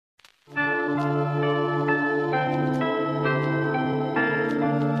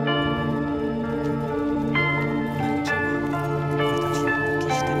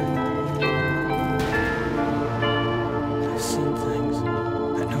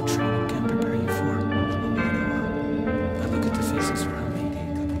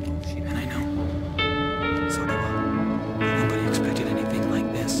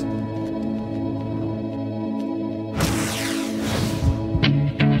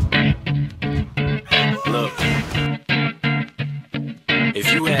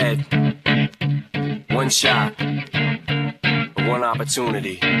shot, one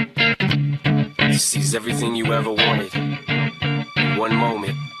opportunity to seize everything you ever wanted in one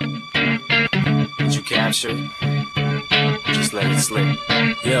moment. Did you capture it? Just let it slip.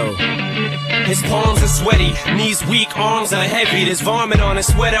 Yo. His palms are sweaty, knees weak, arms are heavy. There's vomit on his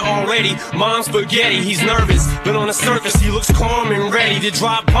sweater already. Mom's spaghetti, he's nervous, but on the surface he looks calm and ready to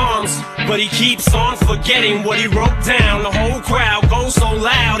drop bombs. But he keeps on forgetting what he wrote down. The whole crowd goes so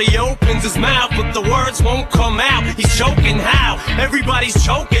loud, he opens his mouth, but the words won't come out. He's choking how? Everybody's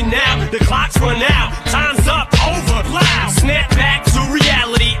choking now. The clock's run out, time's up, over, loud. Snap back to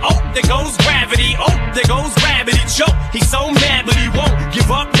reality. Oh, there goes gravity. Oh, there goes gravity. Choke. He's so mad, but he won't give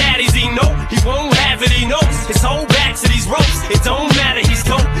up. Daddies, he know he won't have it. He knows his whole back to these ropes. It don't matter, he's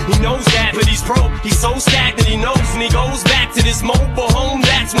dope. He knows that, but he's broke. He's so stagnant, he knows. And he goes back to this mobile home.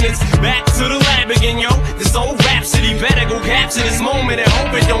 That's when it's back to the lab again, yo. This old rhapsody better go capture this moment and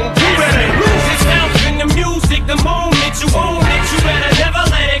hope it don't pass. You better lose yourself in the music. The moment you own it, you better never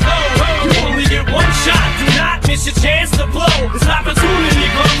let it go. You only get one shot. Do not miss your chance to blow. This opportunity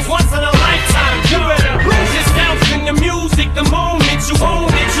comes once in a lifetime. You better lose yourself in the music. The moment you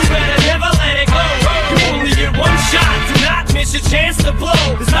own it, you better never let it go. You only get one shot. Do not miss your chance to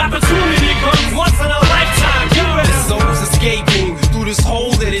blow. This opportunity comes once in a lifetime. You better. This soul's escaping through this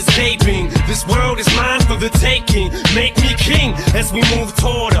hole that is gaping. This world is mine for the taking. Make me king as we move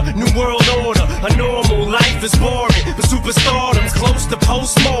toward a new world order. A normal life is boring, but superstardom's close to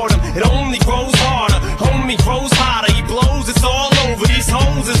postmortem. It only grows harder, homie grows hotter. He blows, it's all over. These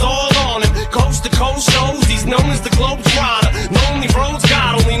hoes is all on him. Coast to coast shows, he's known as the Globetrotter. Lonely roads,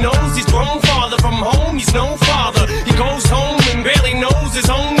 God only knows he's grown farther from home. He's no father. He goes home and barely knows his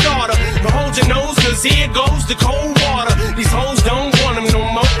own daughter. But hold your nose, cause here goes the cold water. These hoes don't want him no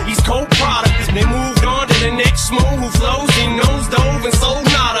more. He's co-product. They moved on to the next smooth who flows. He knows dove and sold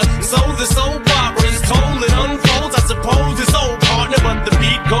nada. So the soap opera is told, it unfolds. I suppose it's old partner, but the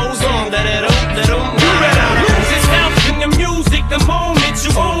beat goes on. That it don't. You better lose yourself in the music. The moment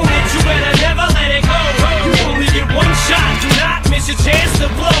you own it, you better never let it go. You only get one shot. Do not miss your chance to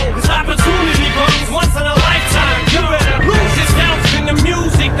blow. This opportunity comes once in a lifetime. You better lose yourself in the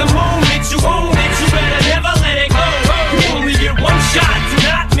music. The moment you own it, you better never let it go. You only get one shot. Do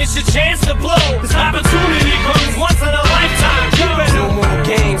not miss your chance to blow. This opportunity comes once in a lifetime. You better. No more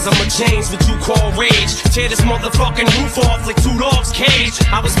games. I'ma change what you call rage. Tear this motherfucking roof off like two dogs' cage.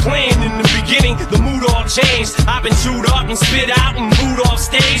 I was playing in the beginning, the mood all changed. I've been chewed up and spit out and booed off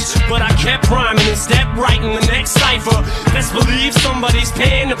stage, but I kept rhyming and stepped right in the next cipher. Best believe somebody's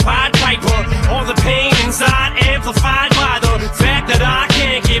paying the Pied Piper. All the pain inside amplified by the fact that I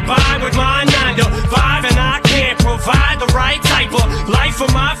can't get by with my 9 to 5, and I can't provide the right type of life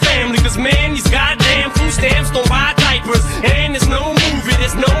for my family. Cause man, these goddamn food stamps don't buy diapers, and there's no movie,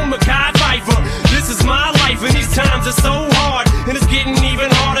 there's no Mackay Pfeiffer. This is my life and these times are so hard, and it's getting even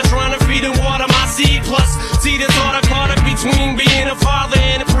harder trying to feed and water my seed. Plus, see the thought I caught up between being a father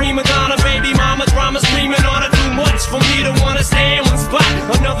and a prima donna. Baby mama drama screaming on her too much for me to wanna stay in one spot.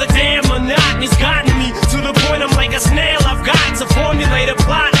 Another damn monotony's gotten me to the point I'm like a snail. I've got to formulate a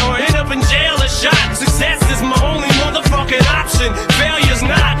plot or end up in jail or shot. Success is my only motherfucking option. Failure's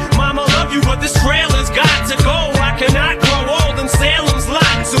not. Mama love you, but this trailer's got to go. I cannot grow old in Salem's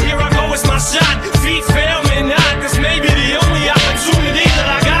lot, so here I go, it's my shot. Feet fail me not, this may be the only opportunity that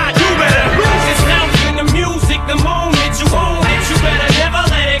I got. You better lose yourself in the music. The moment you own it, you better never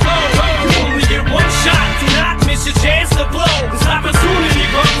let it go. You only get one shot. Do not miss your chance to blow. This opportunity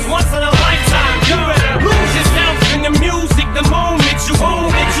comes once in a lifetime. You better lose yourself in the music. The moment you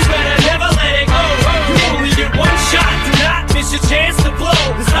own it, you better never let it go. You only get one shot. Do not miss your chance to blow.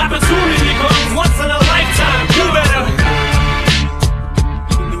 This opportunity comes once in a